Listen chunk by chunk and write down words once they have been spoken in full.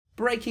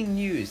Breaking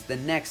news, the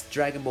next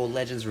Dragon Ball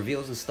Legends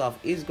reveals and stuff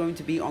is going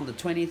to be on the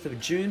 20th of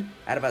June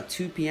at about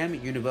 2 PM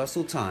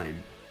Universal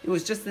Time. It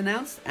was just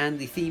announced, and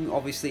the theme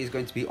obviously is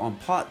going to be on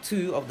part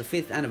 2 of the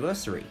 5th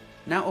anniversary.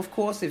 Now of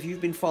course, if you've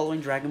been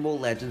following Dragon Ball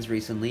Legends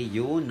recently,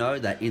 you will know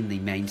that in the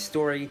main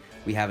story,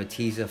 we have a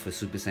teaser for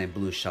Super Saiyan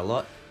Blue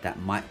Charlotte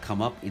that might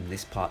come up in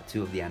this part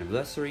 2 of the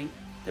anniversary.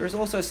 There is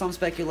also some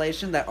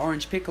speculation that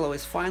Orange Piccolo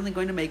is finally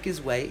going to make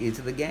his way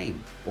into the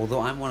game,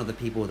 although I'm one of the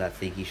people that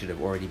think he should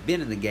have already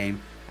been in the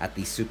game at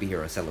the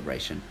superhero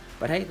celebration.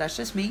 But hey, that's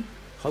just me.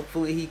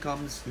 Hopefully he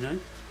comes,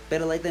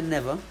 better late than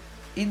never.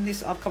 In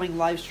this upcoming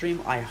live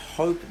stream, I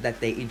hope that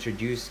they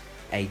introduce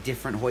a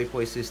different Hoi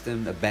Poi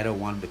system, a better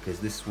one, because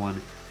this one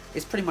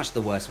is pretty much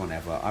the worst one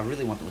ever. I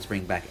really want them to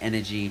bring back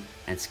energy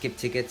and skip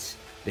tickets,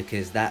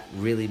 because that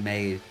really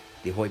made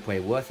the Hoi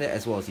Poi worth it,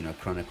 as well as,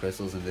 chrono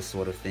crystals and this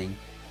sort of thing.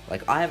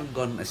 Like, I haven't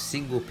gotten a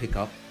single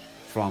pickup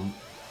from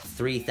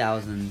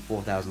 3,000,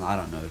 4,000, I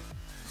don't know.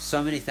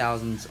 So many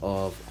thousands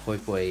of Hoi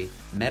Poi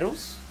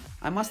medals.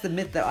 I must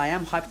admit that I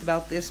am hyped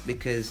about this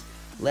because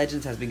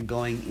Legends has been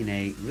going in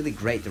a really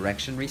great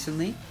direction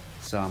recently.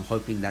 So I'm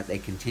hoping that they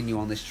continue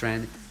on this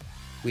trend.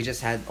 We just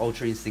had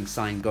Ultra Instinct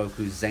sign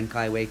Goku's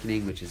Zenkai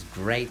Awakening, which is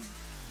great.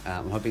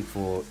 I'm hoping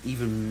for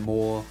even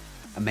more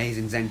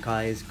amazing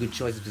Zenkais, good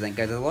choices for Zenkais.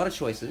 There's a lot of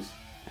choices,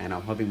 and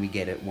I'm hoping we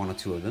get it, 1 or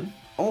 2 of them.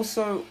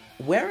 Also,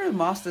 where are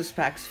Masters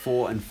Packs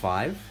 4 and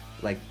 5?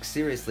 Like,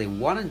 seriously,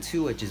 1 and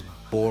 2 are just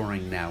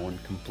boring now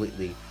and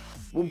completely,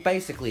 well,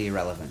 basically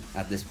irrelevant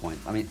at this point.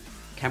 I mean,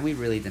 can we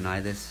really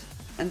deny this?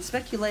 And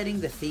speculating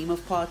the theme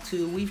of part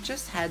 2, we've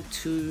just had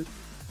 2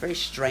 very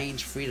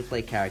strange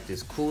free-to-play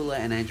characters, Cooler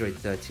and Android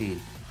 13.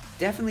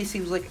 Definitely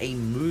seems like a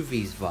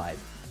movie's vibe.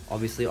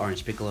 Obviously,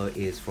 Orange Piccolo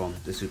is from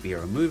the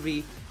superhero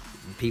movie.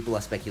 People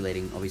are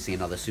speculating, obviously,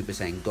 another Super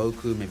Saiyan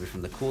Goku, maybe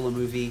from the Cooler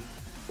movie,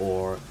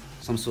 or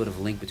some sort of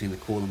link between the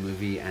Cooler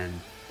movie and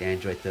the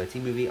Android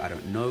 13 movie, I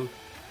don't know.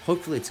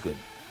 Hopefully it's good.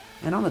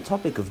 And on the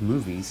topic of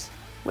movies,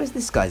 where's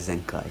this guy's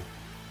Zenkai?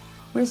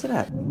 Where's it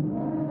at?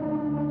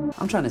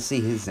 I'm trying to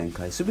see his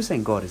Zenkai. Super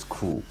Saiyan God is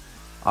cool.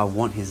 I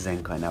want his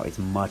Zenkai now, it's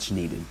much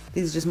needed.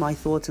 These are just my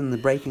thoughts on the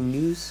breaking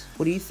news.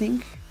 What do you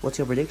think? What's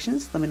your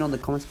predictions? Let me know in the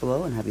comments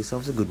below and have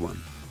yourselves a good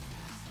one.